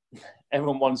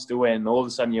wants to win. All of a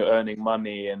sudden, you're earning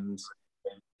money, and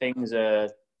things are,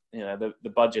 the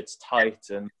budget's tight,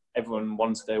 and everyone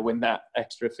wants to win that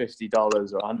extra $50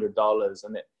 or $100,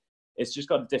 and it's just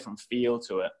got a different feel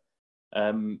to it.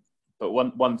 But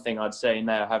one thing I'd say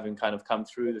now, having kind of come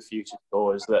through the Future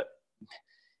Tour, is that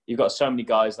you've got so many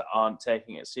guys that aren't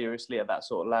taking it seriously at that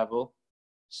sort of level.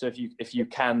 So if you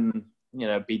can,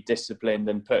 be disciplined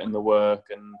and put in the work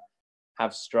and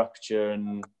have structure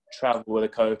and travel with a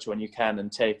coach when you can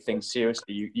and take things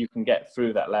seriously, you can get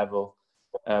through that level,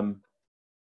 and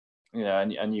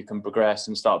you can progress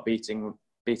and start beating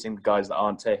the guys that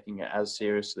aren't taking it as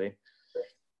seriously.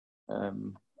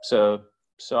 So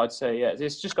I'd say, yeah,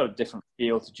 it's just got a different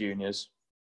feel to juniors.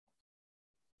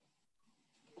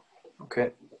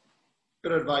 Okay.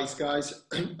 Good advice, guys.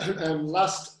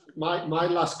 My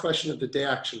last question of the day,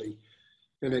 actually,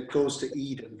 and it goes to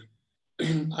Eden.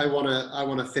 I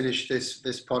wanna finish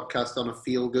this podcast on a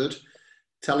feel good.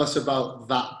 Tell us about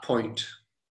that point.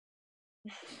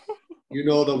 You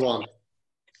know the one.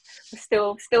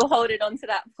 Still holding on to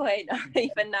that point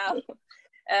even now.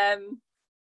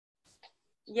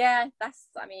 Yeah, that's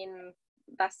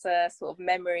a sort of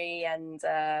memory and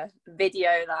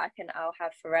video that I'll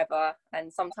have forever,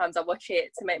 and sometimes I watch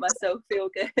it to make myself feel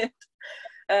good.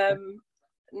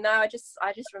 No, I just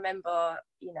remember,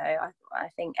 I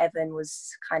think Evan was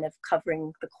kind of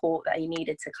covering the court that he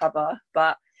needed to cover,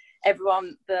 but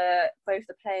both the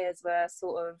players were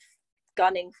sort of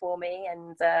gunning for me,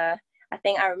 and I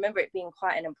think I remember it being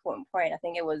quite an important point. I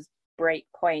think it was break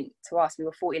point to us. We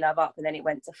were 40-love up, and then it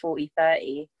went to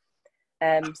 40-30.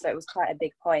 So it was quite a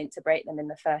big point to break them in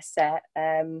the first set.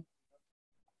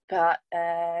 But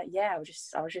I was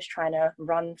just trying to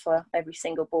run for every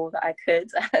single ball that I could,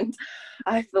 and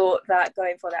I thought that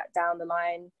going for that down the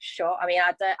line shot, I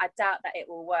doubt that it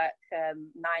will work 9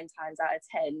 times out of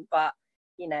 10, but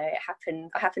it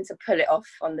happened. I happened to pull it off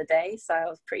on the day, so I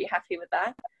was pretty happy with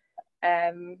that.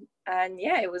 And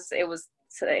yeah, it was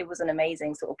an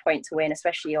amazing sort of point to win,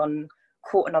 especially on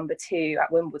quarter number 2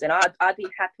 at Wimbledon. I'd be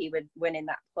happy with winning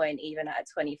that point even at a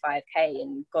 25k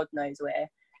and God knows where.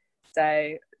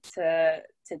 So to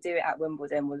do it at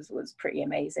Wimbledon was pretty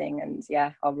amazing, and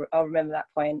yeah, I'll remember that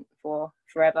point for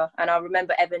forever. And I'll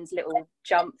remember Evan's little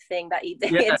jump thing that he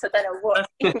did. Yeah. So I don't know what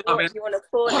you want to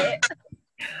call it.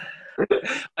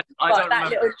 But that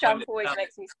little jump always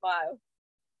makes me smile.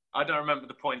 I don't remember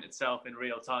the point itself in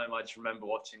real time. I just remember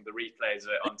watching the replays of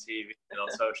it on TV and on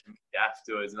social media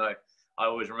afterwards, and I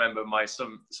always remember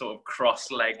some sort of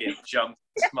cross-legged jump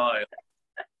smile.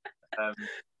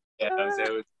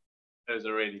 It was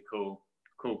a really cool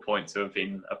point to have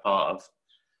been a part of,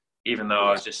 even though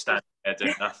I was just standing there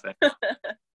doing nothing.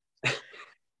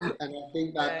 And I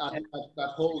think that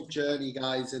whole journey,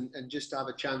 guys, and just to have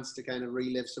a chance to kind of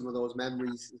relive some of those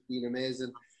memories has been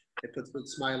amazing. It puts a good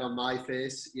smile on my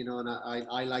face, and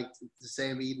I like the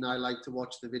same, Eden. I like to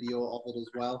watch the video of it as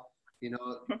well.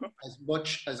 As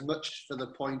much for the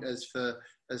point as for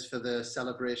the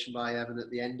celebration by Evan at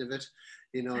the end of it,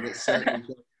 and it's certainly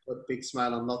put a big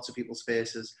smile on lots of people's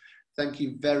faces. Thank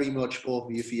you very much, both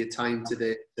of you, for your time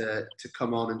today to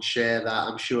come on and share that.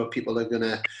 I'm sure people are going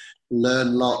to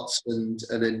learn lots and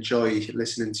enjoy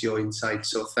listening to your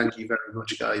insights. So thank you very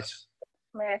much, guys.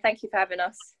 Yeah, thank you for having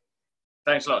us.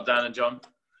 Thanks a lot, Dan and John.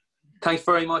 Thanks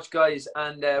very much, guys,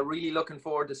 and really looking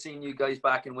forward to seeing you guys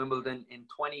back in Wimbledon in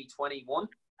 2021.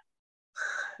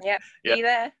 Yeah, be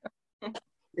there.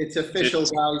 It's official,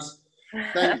 guys.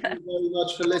 Thank you very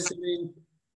much for listening.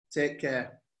 Take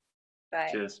care. Bye.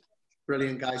 Cheers.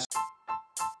 Brilliant, guys.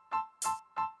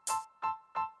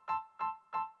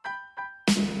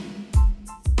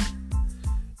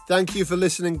 Thank you for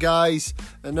listening, guys.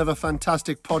 Another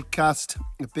fantastic podcast.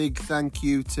 A big thank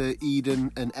you to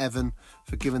Eden and Evan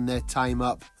for giving their time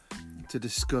up to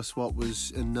discuss what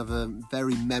was another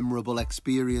very memorable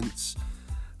experience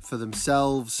for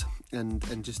themselves,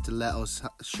 and just to let us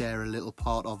share a little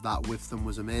part of that with them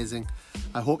was amazing.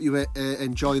 I hope you are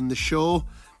enjoying the show.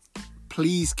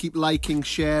 Please keep liking,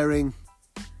 sharing,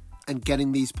 and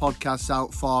getting these podcasts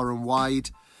out far and wide.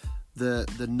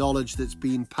 The knowledge that's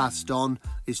being passed on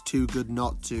is too good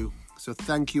not to. So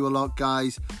thank you a lot,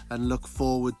 guys, and look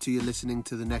forward to you listening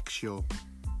to the next show.